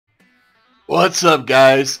What's up,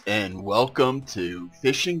 guys, and welcome to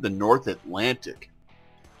Fishing the North Atlantic.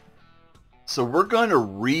 So we're going to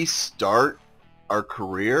restart our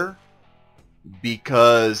career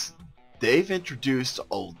because they've introduced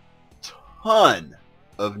a ton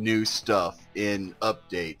of new stuff in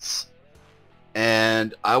updates,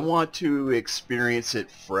 and I want to experience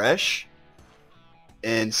it fresh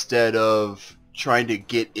instead of trying to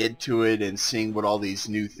get into it and seeing what all these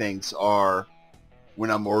new things are when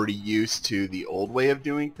I'm already used to the old way of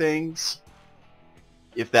doing things,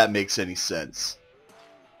 if that makes any sense.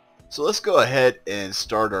 So let's go ahead and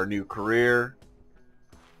start our new career.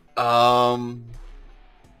 What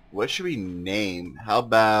should we name? How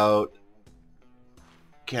about,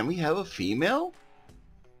 can we have a female?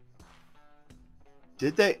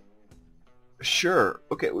 Did they? Sure.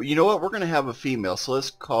 Okay, well, you know what? We're going to have a female, so let's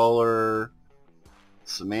call her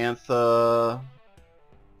Samantha.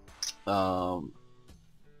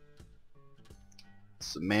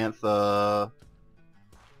 Samantha.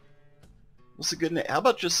 What's a good name? How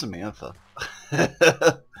about just Samantha?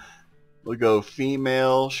 We'll go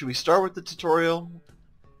female. Should we start with the tutorial?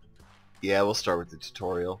 Yeah, we'll start with the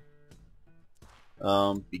tutorial.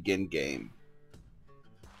 Begin game.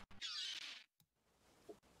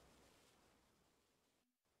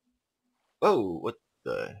 Whoa, what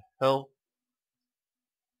the hell?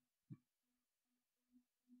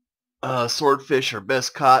 Swordfish are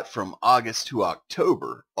best caught from August to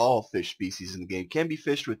October. All fish species in the game can be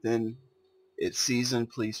fished within its season.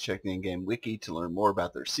 Please check the in-game wiki to learn more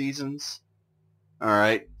about their seasons.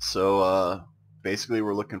 Alright, so basically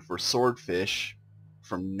we're looking for swordfish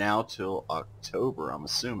from now till October, I'm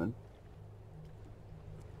assuming.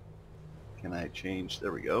 Can I change?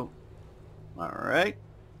 There we go. Alright.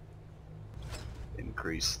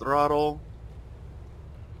 Increase throttle.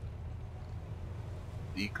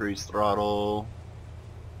 Decrease throttle.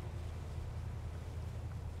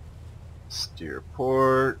 Steer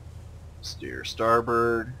port. Steer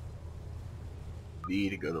starboard. B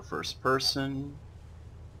to go to first person.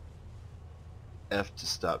 F to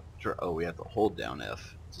stop. Oh, we have to hold down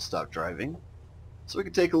F to stop driving. So we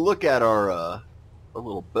can take a look at our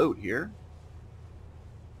little boat here.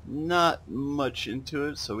 Not much into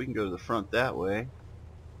it, so we can go to the front that way.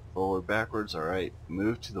 Forward, backwards. All right.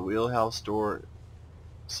 Move to the wheelhouse door.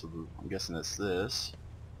 So I'm guessing that's this.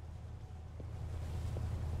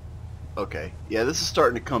 Okay, yeah, this is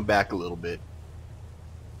starting to come back a little bit.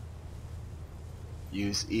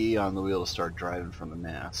 Use E on the wheel to start driving from the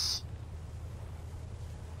mast.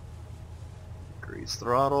 Increase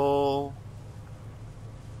throttle.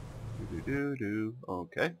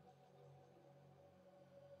 Okay.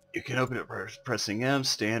 You can open it by pressing M.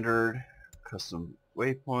 Standard. Custom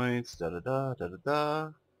waypoints. Da da da da da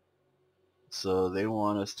da. So they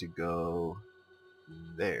want us to go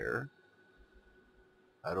there.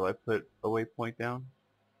 How do I put a waypoint down?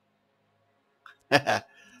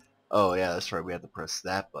 Oh yeah, that's right, we have to press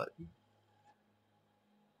that button.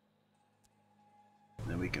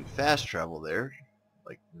 And then we can fast travel there,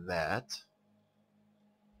 like that.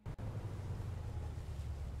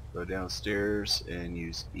 Go downstairs and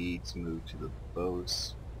use E to move to the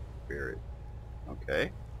bowsprit.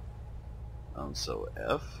 Okay. So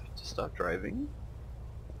F to stop driving.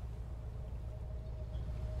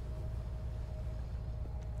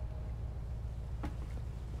 Go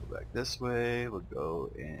back this way. We'll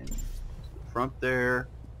go in to the front there.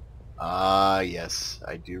 Ah, yes,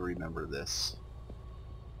 I do remember this.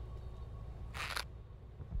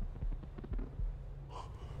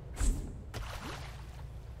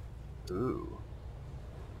 Ooh.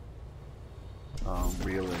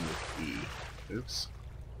 Reel in with E. Oops.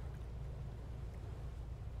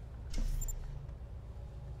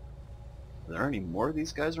 Are there any more of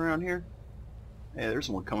these guys around here? Hey, there's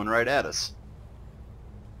one coming right at us.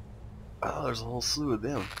 Oh, there's a whole slew of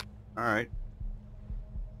them. Alright.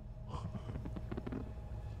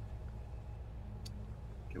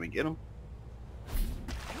 Can we get them?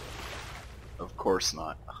 Of course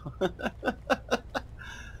not.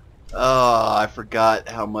 Oh, I forgot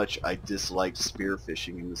how much I disliked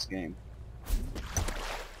spearfishing in this game.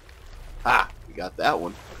 Ha! We got that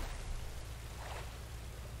one.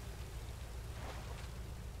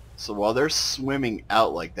 So while they're swimming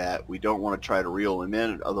out like that, we don't want to try to reel them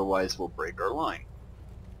in, otherwise we'll break our line.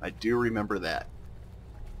 I do remember that.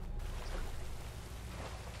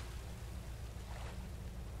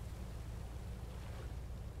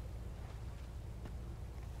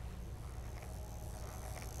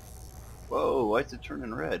 Whoa, why is it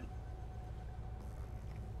turning red?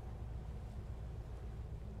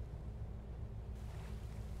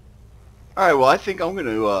 Alright, well I think I'm going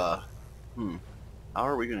to, how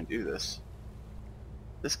are we going to do this?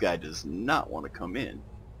 This guy does not want to come in.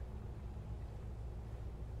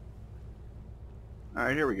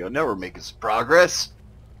 Alright, here we go. Now we're making some progress.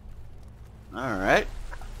 Alright.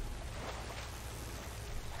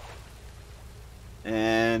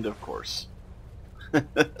 And of course.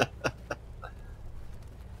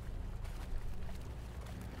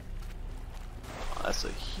 That's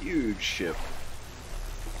a huge ship.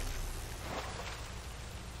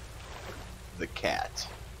 The cat.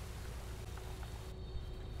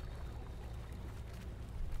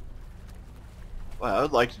 Wow, I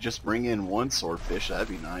would like to just bring in one swordfish. That'd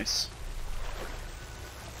be nice.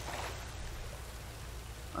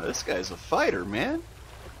 Oh, this guy's a fighter, man.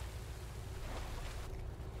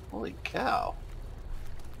 Holy cow.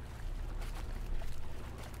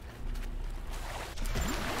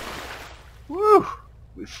 Woo!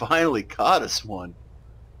 We finally caught us one.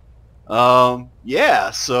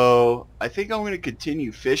 Yeah, so I think I'm going to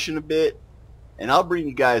continue fishing a bit, and I'll bring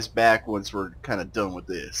you guys back once we're kind of done with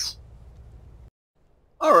this.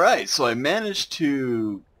 Alright, so I managed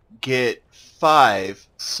to get 5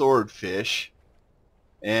 swordfish,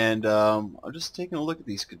 and I'm just taking a look at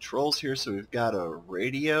these controls here. So we've got a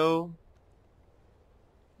radio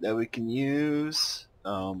that we can use,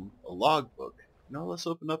 a logbook. No, let's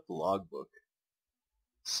open up the logbook.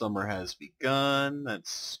 Summer has begun.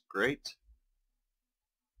 That's great.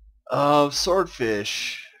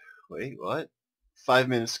 Swordfish. Wait, what? 5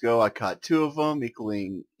 minutes ago I caught 2 of them,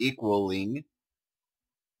 equaling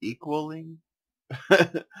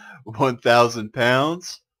 1,000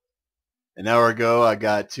 pounds. An hour ago I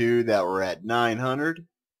got 2 that were at 900,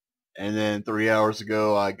 and then 3 hours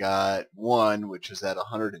ago I got 1 which is at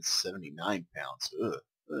 179 pounds. Ugh,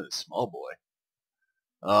 small boy.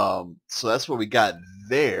 So that's what we got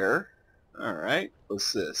there. Alright,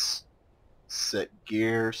 what's this? Set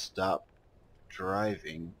gear, stop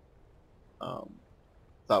driving.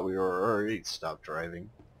 Thought we were already stopped driving.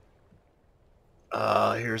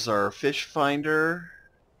 Here's our fish finder.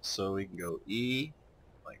 So we can go E,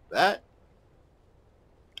 like that.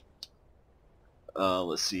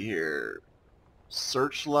 Let's see here.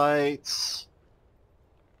 Searchlights.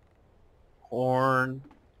 Horn.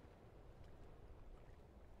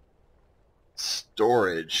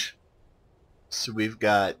 Storage. So we've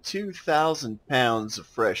got 2,000 pounds of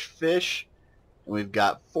fresh fish, and we've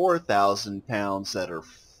got 4,000 pounds that are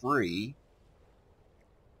free.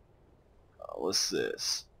 What's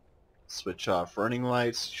this? Switch off running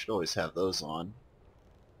lights. You should always have those on.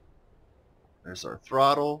 There's our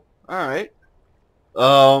throttle. Alright.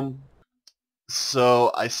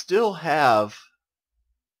 So I still have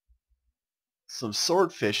some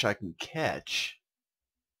swordfish I can catch.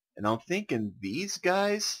 And I'm thinking these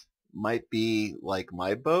guys might be like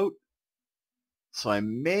my boat. So I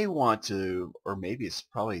may want to, or maybe it's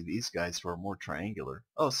probably these guys who are more triangular.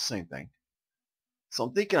 Oh, it's the same thing. So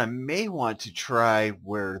I'm thinking I may want to try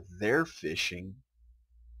where they're fishing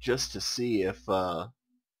just to see if I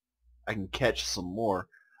can catch some more.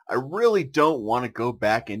 I really don't want to go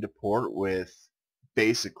back into port with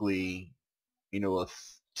basically, you know,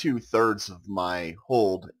 2/3 of my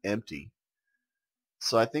hold empty.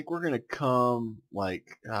 So I think we're going to come,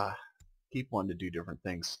 like, keep wanting to do different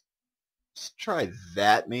things. Let's try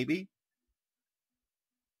that, maybe.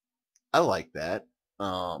 I like that.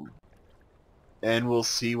 And we'll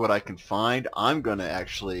see what I can find. I'm going to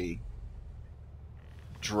actually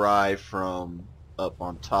drive from up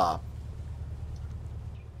on top.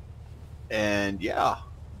 And yeah.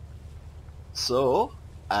 So,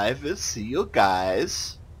 I will see you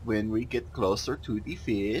guys when we get closer to the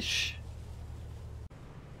fish.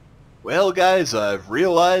 Well guys, I've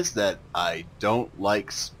realized that I don't like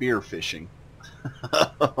spearfishing.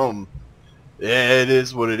 It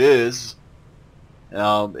is what it is.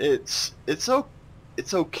 It's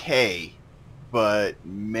okay, but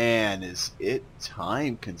man, is it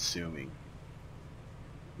time consuming.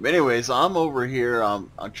 But anyways, I'm over here. I'm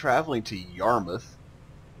traveling to Yarmouth,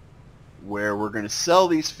 where we're gonna sell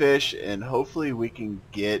these fish, and hopefully we can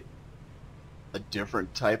get a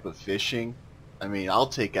different type of fishing. I mean, I'll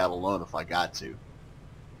take out a loan if I got to.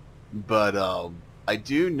 But I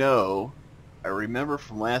do know, I remember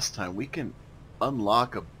from last time, we can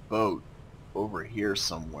unlock a boat over here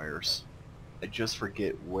somewheres. I just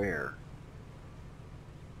forget where.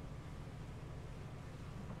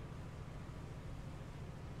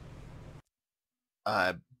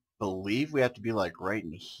 I believe we have to be like right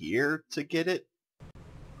in here to get it.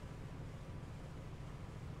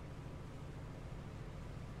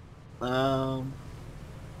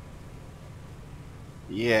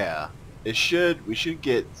 Yeah. We should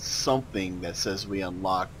get something that says we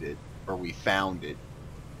unlocked it, or we found it.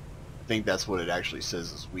 I think that's what it actually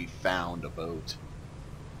says, is we found a boat.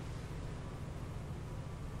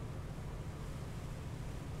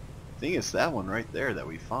 I think it's that one right there that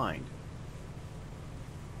we find.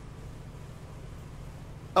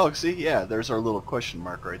 Oh, see, yeah, there's our little question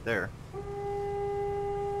mark right there.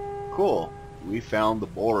 Cool. We found the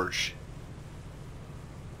barge.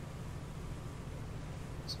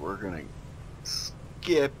 So we're gonna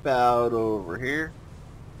skip out over here.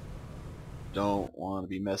 Don't want to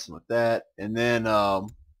be messing with that. And then, oh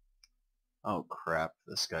crap,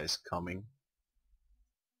 this guy's coming.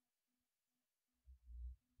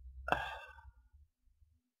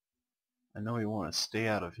 I know we want to stay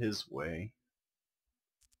out of his way.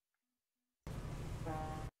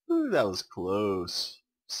 Ooh, that was close.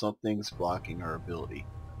 Something's blocking our ability.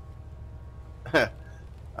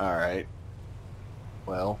 Alright.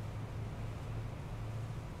 Well.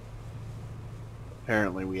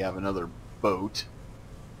 Apparently we have another boat.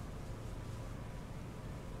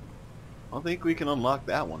 I don't think we can unlock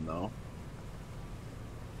that one though.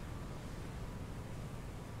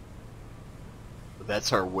 But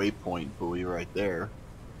that's our waypoint buoy right there.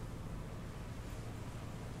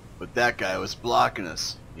 But that guy was blocking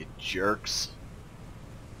us, you jerks.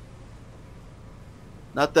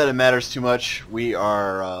 Not that it matters too much. We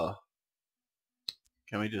are,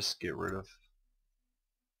 can we just get rid of...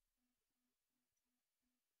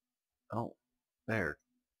 Oh, there.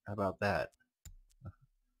 How about that?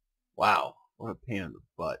 Wow, what a pain in the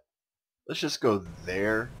butt. Let's just go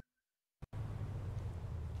there.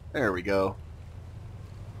 There we go.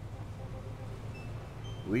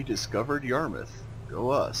 We discovered Yarmouth. Go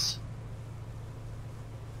us.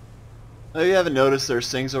 Now, you haven't noticed,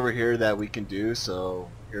 there's things over here that we can do. So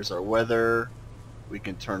here's our weather. We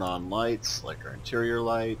can turn on lights like our interior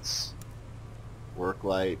lights, work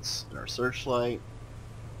lights, and our searchlight.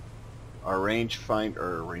 Our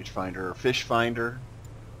fish finder,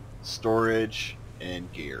 storage,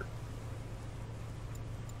 and gear.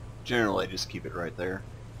 Generally, I just keep it right there.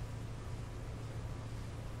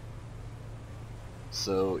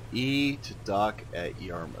 So E to dock at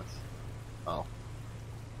Yarmouth. Oh.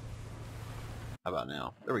 How about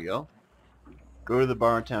now? There we go. Go to the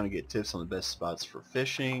bar in town and get tips on the best spots for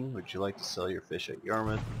fishing. Would you like to sell your fish at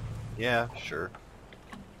Yarmouth? Yeah, sure.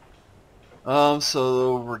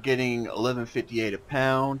 So we're getting $11.58 a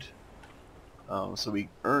pound. So we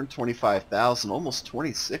earned 25,000, almost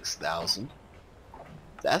 26,000.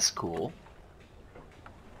 That's cool.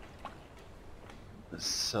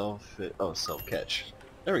 Self-catch.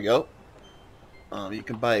 There we go. You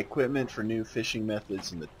can buy equipment for new fishing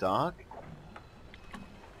methods in the dock.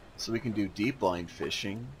 So we can do deep line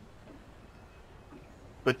fishing.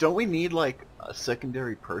 But don't we need like a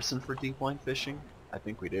secondary person for deep line fishing? I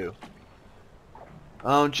think we do.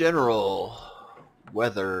 General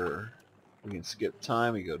weather. We can skip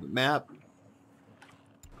time. We go to the map.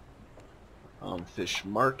 Fish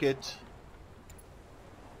market.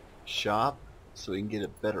 Shop. So we can get a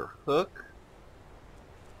better hook.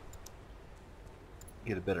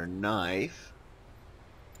 Get a better knife.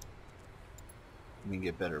 We can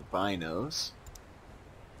get better binos.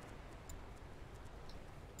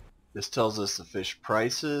 This tells us the fish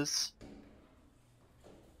prices.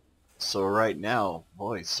 So right now,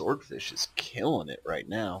 boy, swordfish is killing it right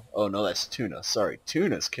now. Oh no, that's tuna. Sorry,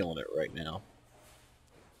 tuna's killing it right now.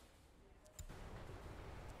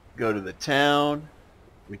 Go to the town.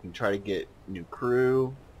 We can try to get new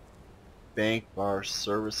crew. Bank, bar,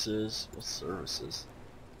 services. What services?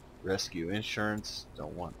 Rescue, insurance.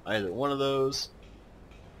 Don't want either one of those.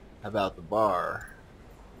 How about the bar?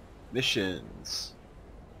 Missions.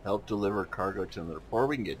 Help deliver cargo to another port.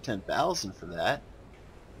 We can get 10,000 for that.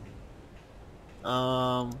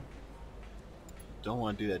 Don't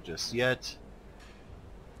want to do that just yet.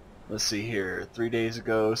 Let's see here. 3 days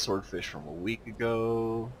ago, swordfish from a week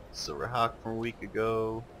ago, silverhawk from a week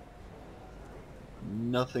ago.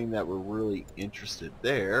 Nothing that we're really interested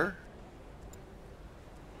there.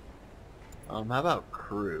 How about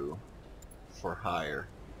crew for hire?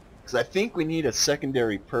 Because I think we need a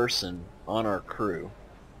secondary person on our crew.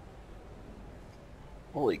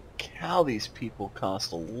 Holy cow, these people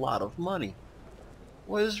cost a lot of money.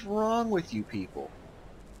 What is wrong with you people?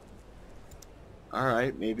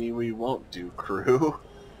 Alright, maybe we won't do crew.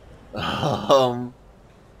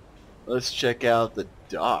 Let's check out the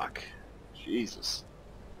dock. Jesus.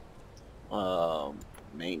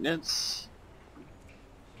 Maintenance.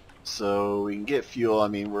 So we can get fuel. I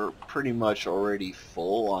mean, we're pretty much already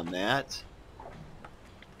full on that.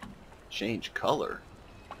 Change color.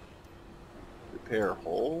 Repair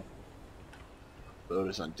hull. Boat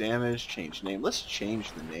is undamaged. Change name. Let's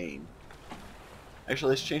change the name.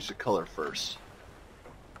 Actually, let's change the color first.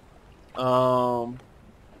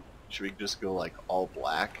 Should we just go like all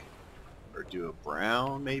black? Or do a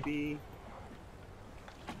brown, maybe?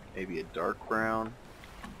 Maybe a dark brown?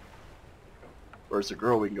 Or as a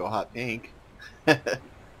girl, we can go hot pink. How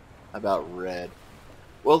about red?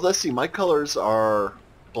 Well, let's see. My colors are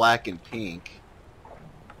black and pink.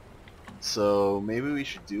 So maybe we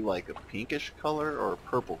should do like a pinkish color or a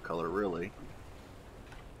purple color, really.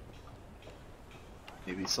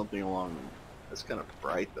 Maybe something along... That's kind of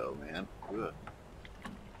bright though, man. Ugh.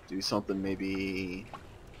 Do something maybe...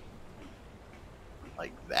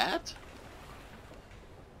 like that?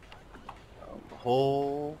 The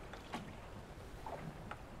hole...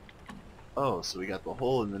 Oh, so we got the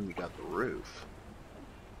hole and then we got the roof.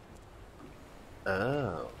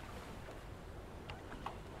 Oh.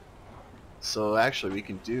 So actually we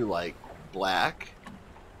can do like black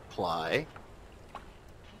ply,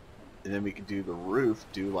 and then we can do the roof,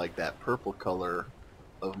 do like that purple color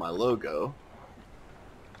of my logo.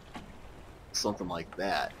 Something like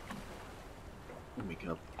that. And we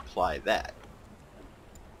can apply that.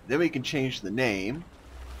 Then we can change the name.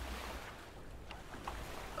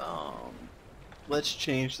 Let's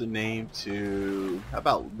change the name to, how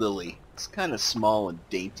about Lily? It's kind of small and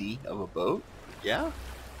dainty of a boat. Yeah?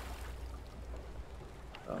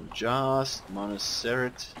 Joss,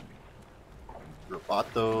 Montserrat,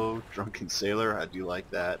 Roboto, Drunken Sailor. I do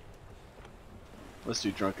like that. Let's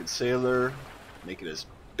do Drunken Sailor. Make it as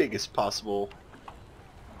big as possible.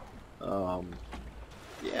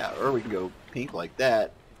 Yeah, or we can go pink like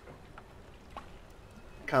that.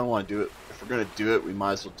 Kind of want to do it. If we're going to do it, we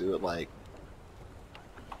might as well do it like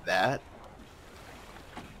that.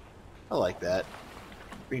 I like that.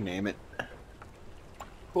 Rename it.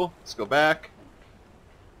 Cool. Let's go back.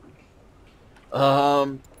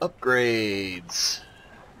 Upgrades.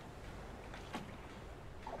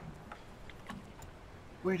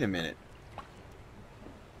 Wait a minute.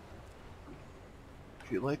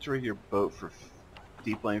 If you'd like to rig your boat for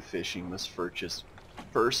deep line fishing, you must first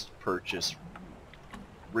purchase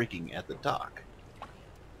rigging at the dock.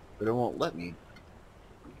 But it won't let me.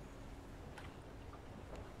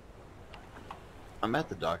 I'm at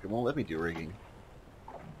the dock. It won't let me do rigging.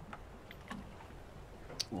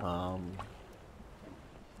 Won't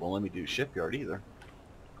let me do shipyard either.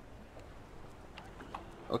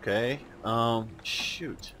 Okay.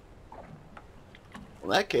 Shoot. Well, in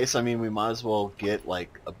that case, I mean, we might as well get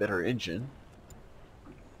like a better engine.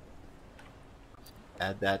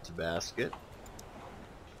 Add that to basket.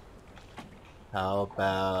 How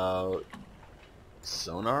about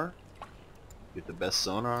sonar? Get the best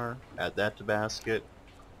sonar. Add that to basket.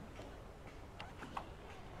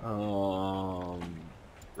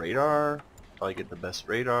 Radar. Probably get the best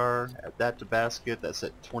radar. Add that to basket. That's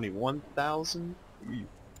at 21,000.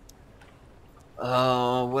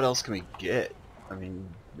 What else can we get? I mean,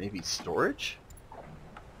 maybe storage?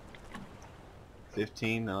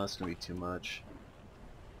 15? No, that's gonna be too much.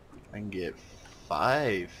 I can get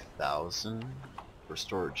 5,000 for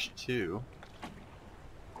storage too.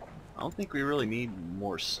 I don't think we really need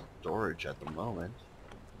more storage at the moment.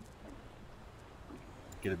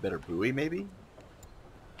 Get a better buoy maybe?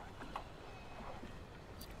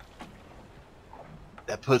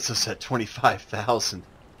 That puts us at 25,000.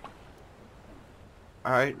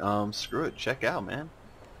 Alright, screw it. Check out, man.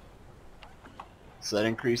 So that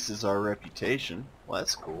increases our reputation. Well,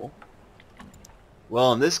 that's cool.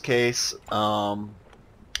 Well, in this case,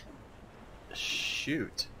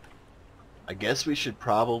 shoot. I guess we should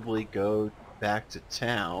probably go back to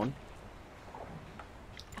town.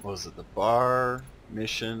 What was it? The bar,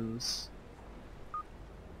 missions.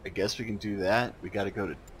 I guess we can do that. We gotta go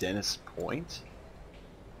to Dennis Point.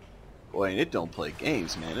 Boy, and it don't play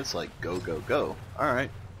games, man. It's like go, go, go.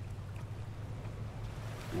 Alright.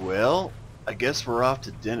 Well, I guess we're off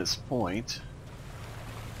to Dennis Point.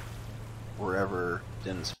 Wherever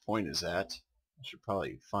Dennis Point is at. I should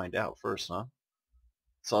probably find out first, huh?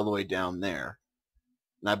 It's all the way down there.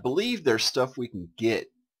 And I believe there's stuff we can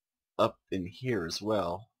get up in here as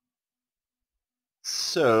well.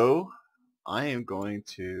 So, I am going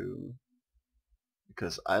to,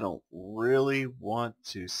 because I don't really want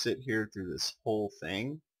to sit here through this whole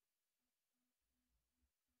thing,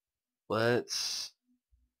 we're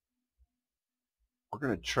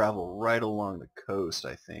going to travel right along the coast,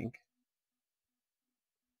 I think.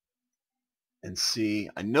 And see,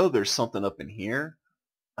 I know there's something up in here.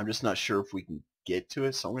 I'm just not sure if we can get to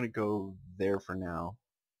it, so I'm going to go there for now.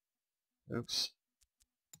 Oops.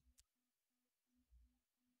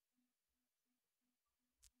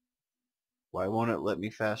 Why won't it let me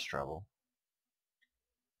fast travel?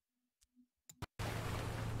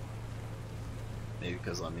 Maybe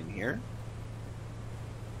because I'm in here.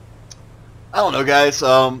 I don't know, guys.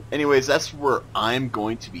 Anyways, that's where I'm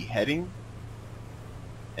going to be heading.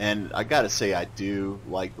 And I gotta say, I do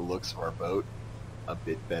like the looks of our boat a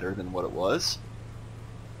bit better than what it was.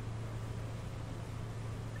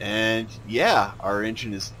 And yeah, our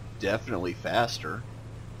engine is definitely faster.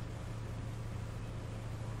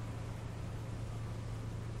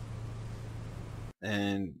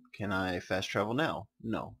 And can I fast travel now?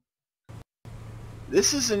 No.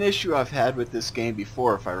 This is an issue I've had with this game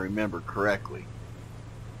before, if I remember correctly.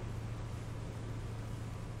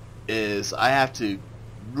 Is I have to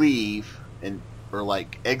leave or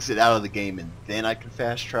like exit out of the game and then I can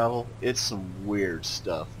fast travel. It's some weird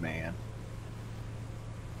stuff, man.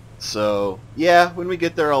 So yeah, when we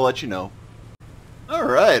get there I'll let you know.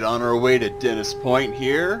 Alright, on our way to Dennis Point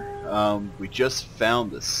here. We just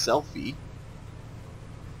found the selfie,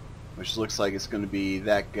 which looks like it's going to be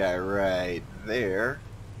that guy right there.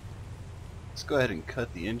 Let's go ahead and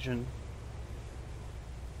cut the engine.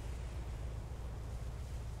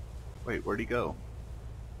 Wait, where'd he go?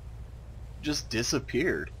 Just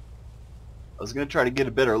disappeared. I was going to try to get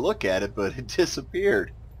a better look at it, but it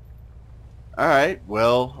disappeared. Alright,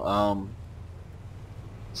 well,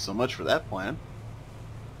 so much for that plan.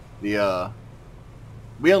 We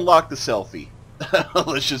unlocked the selfie.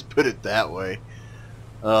 Let's just put it that way.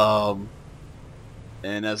 And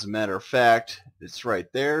as a matter of fact, it's right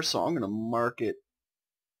there, so I'm going to mark it,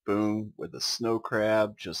 boom, with a snow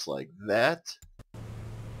crab, just like that.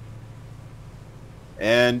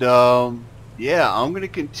 And yeah, I'm going to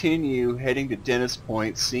continue heading to Dennis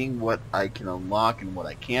Point, seeing what I can unlock and what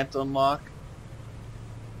I can't unlock.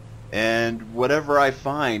 And whatever I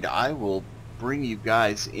find, I will bring you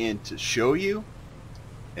guys in to show you.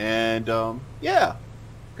 And yeah,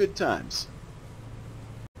 good times.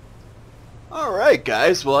 Alright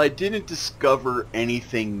guys, well I didn't discover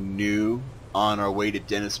anything new on our way to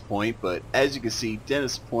Dennis Point, but as you can see,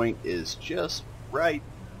 Dennis Point is just right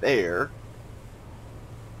there.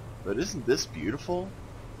 But isn't this beautiful?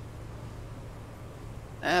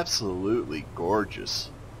 Absolutely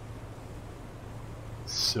gorgeous.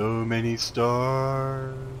 So many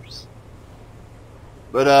stars.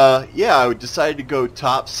 But yeah, I decided to go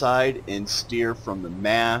topside and steer from the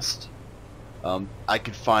mast. I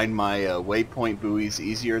could find my waypoint buoys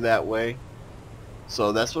easier that way.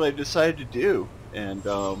 So that's what I decided to do. And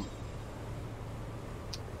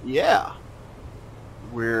yeah,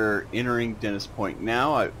 we're entering Dennis Point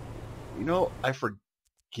now. I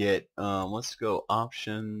forget. Let's go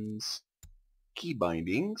options, key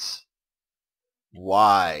bindings.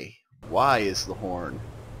 Y is the horn.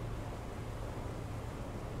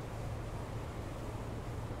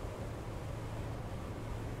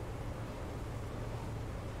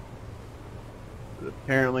 But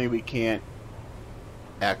apparently we can't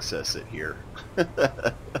access it here.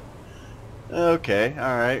 Okay,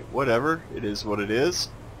 alright, whatever. It is what it is.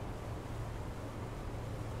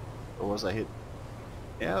 Or was I hit?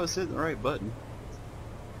 Yeah, I was hitting the right button.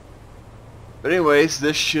 But anyways,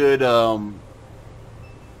 this should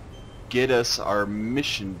get us our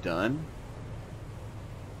mission done.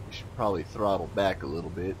 We should probably throttle back a little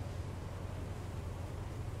bit.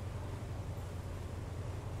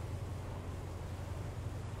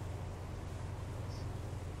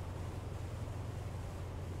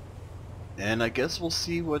 And I guess we'll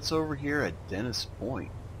see what's over here at Dennis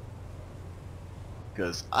Point,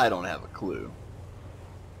 because I don't have a clue.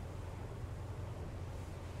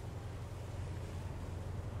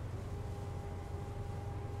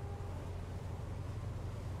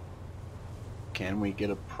 Can we get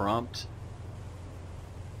a prompt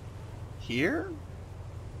here?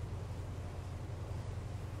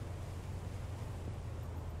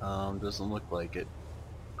 Doesn't look like it.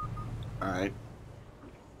 Alright.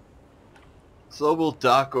 So we'll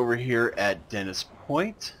dock over here at Dennis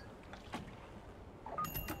Point.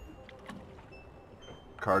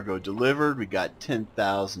 Cargo delivered. We got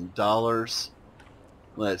 $10,000.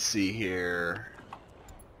 Let's see here.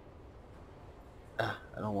 I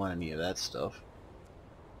don't want any of that stuff.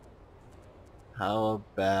 How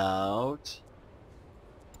about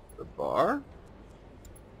the bar?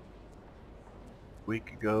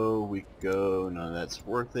 Week ago, none of that's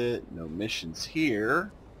worth it. No missions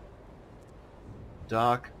here.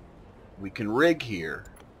 Dock, we can rig here.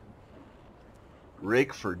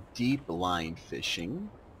 Rig for deep line fishing.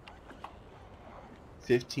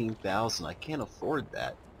 15,000. I can't afford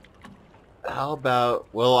that. How about,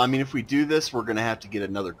 well, I mean, if we do this, we're gonna have to get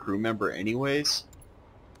another crew member anyways.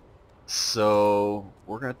 So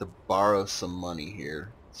we're gonna have to borrow some money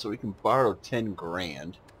here. So we can borrow 10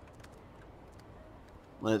 grand.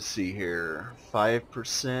 Let's see here.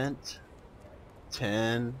 5%,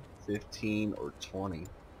 10, 15, or 20.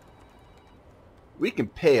 We can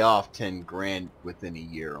pay off 10 grand within a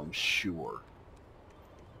year, I'm sure.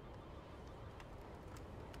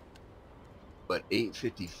 But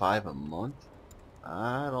 $8.55 a month?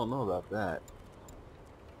 I don't know about that.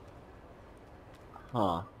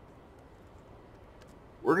 Huh.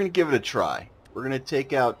 We're gonna give it a try. We're gonna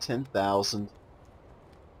take out 10,000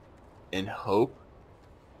 and hope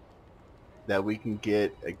that we can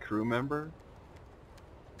get a crew member.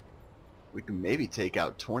 We can maybe take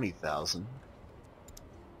out 20,000.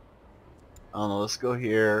 I don't know, let's go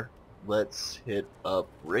here. Let's hit up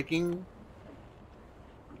rigging.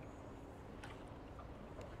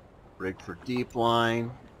 Rig for deep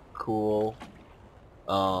line. Cool.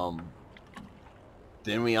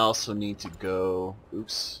 Then we also need to go,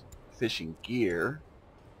 oops, fishing gear.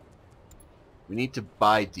 We need to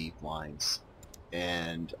buy deep lines.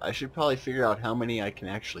 And I should probably figure out how many I can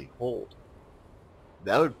actually hold.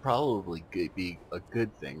 That would probably be a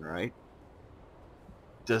good thing, right?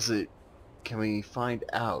 Can we find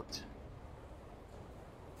out?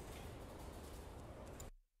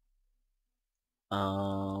 I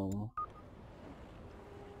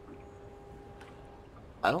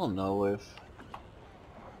don't know if...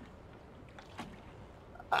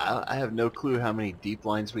 I have no clue how many deep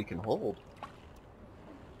lines we can hold.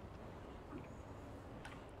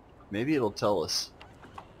 Maybe it'll tell us.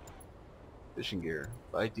 Fishing gear.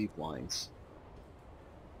 Buy deep lines.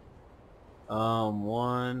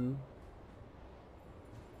 One.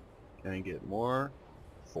 Can I get more?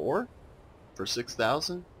 4? For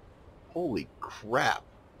 6,000? Holy crap.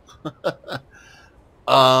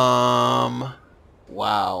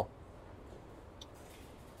 Wow.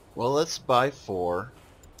 Well, let's buy 4.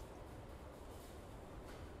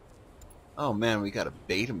 Oh man, we gotta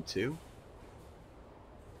bait them too.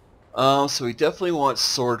 So we definitely want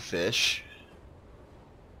swordfish.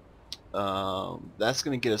 That's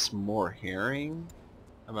gonna get us more herring.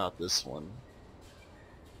 How about this one?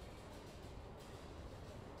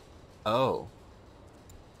 Oh.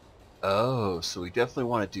 Oh, so we definitely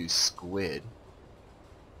want to do squid.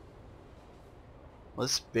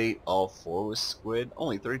 Let's bait all 4 with squid.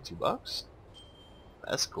 Only 32 bucks?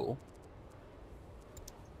 That's cool.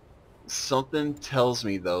 Something tells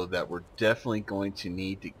me though that we're definitely going to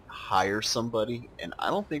need to hire somebody, and I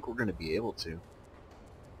don't think we're going to be able to.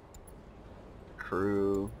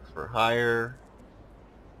 Crew for hire.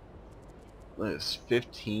 What is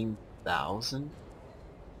 15,000?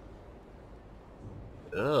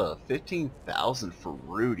 Ugh, 15,000 for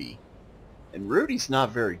Rudy. And Rudy's not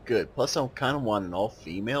very good. Plus I kind of want an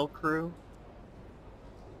all-female crew.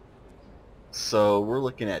 So we're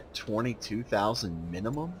looking at 22,000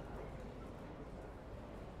 minimum.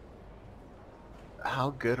 How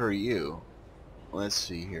good are you? Let's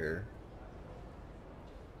see here.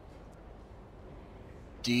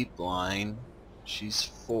 Deep line. She's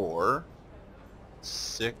 4,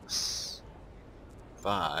 6,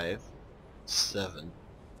 5, 7.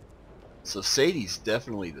 So Sadie's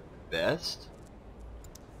definitely the best.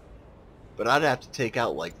 But I'd have to take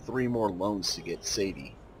out like 3 more loans to get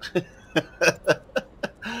Sadie.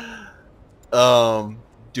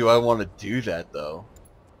 Do I want to do that though?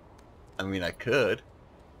 I mean, I could.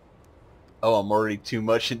 Oh, I'm already too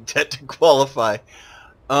much in debt to qualify.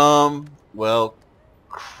 Well,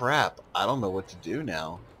 crap. I don't know what to do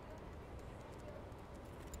now.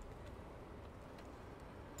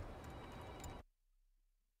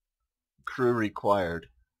 Crew required.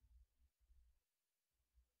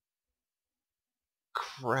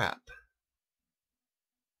 Crap.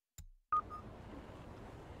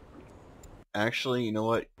 Actually, you know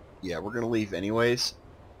what? Yeah, we're gonna leave anyways.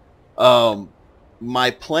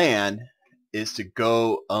 My plan is to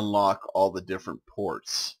go unlock all the different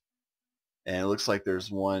ports. And it looks like there's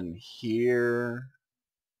one here.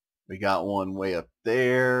 We got one way up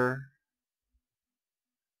there.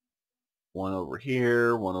 One over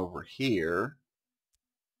here. One over here.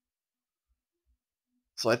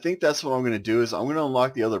 So I think that's what I'm going to do is I'm going to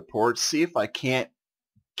unlock the other ports, see if I can't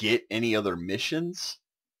get any other missions,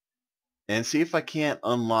 and see if I can't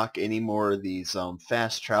unlock any more of these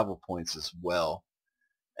fast travel points as well.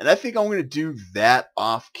 And I think I'm going to do that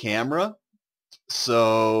off camera.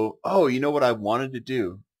 So, oh, you know what I wanted to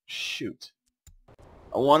do? Shoot.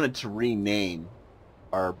 I wanted to rename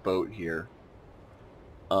our boat here.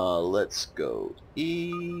 Let's go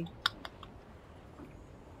E.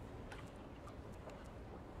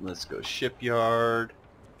 Let's go shipyard.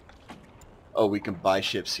 Oh, we can buy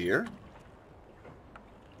ships here?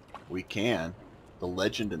 We can. The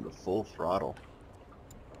Legend and the Full Throttle.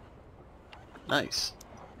 Nice.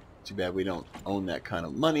 Too bad we don't own that kind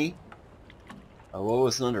of money. What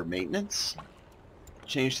was it under maintenance?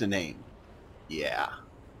 Change the name. Yeah.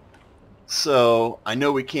 So, I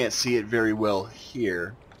know we can't see it very well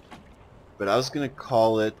here, but I was going to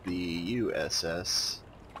call it the USS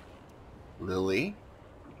Lily.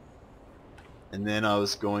 And then I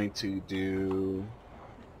was going to do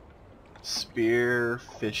spear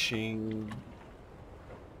fishing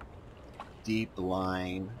deep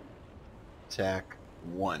line tack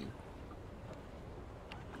 1.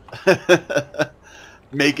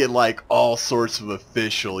 Make it like all sorts of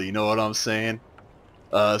official, you know what I'm saying?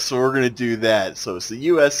 So we're going to do that. So it's the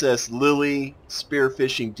USS Lily,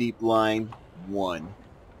 Spearfishing Deep Line 1.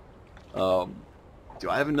 Do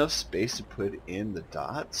I have enough space to put in the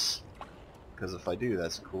dots? Because if I do,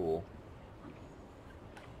 that's cool.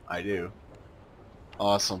 I do.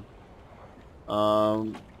 Awesome.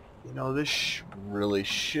 You know, this really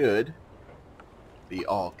should be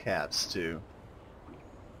all caps too.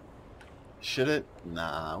 Should it?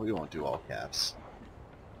 Nah, we won't do all caps.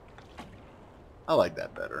 I like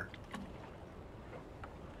that better.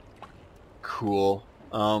 Cool.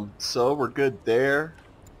 So we're good there.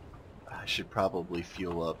 I should probably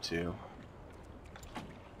fuel up too.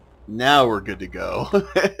 Now we're good to go.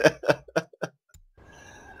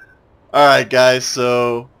 Alright guys,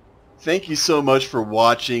 so thank you so much for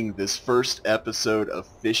watching this first episode of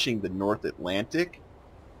Fishing the North Atlantic.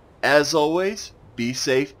 As always, be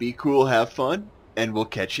safe, be cool, have fun, and we'll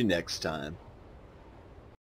catch you next time.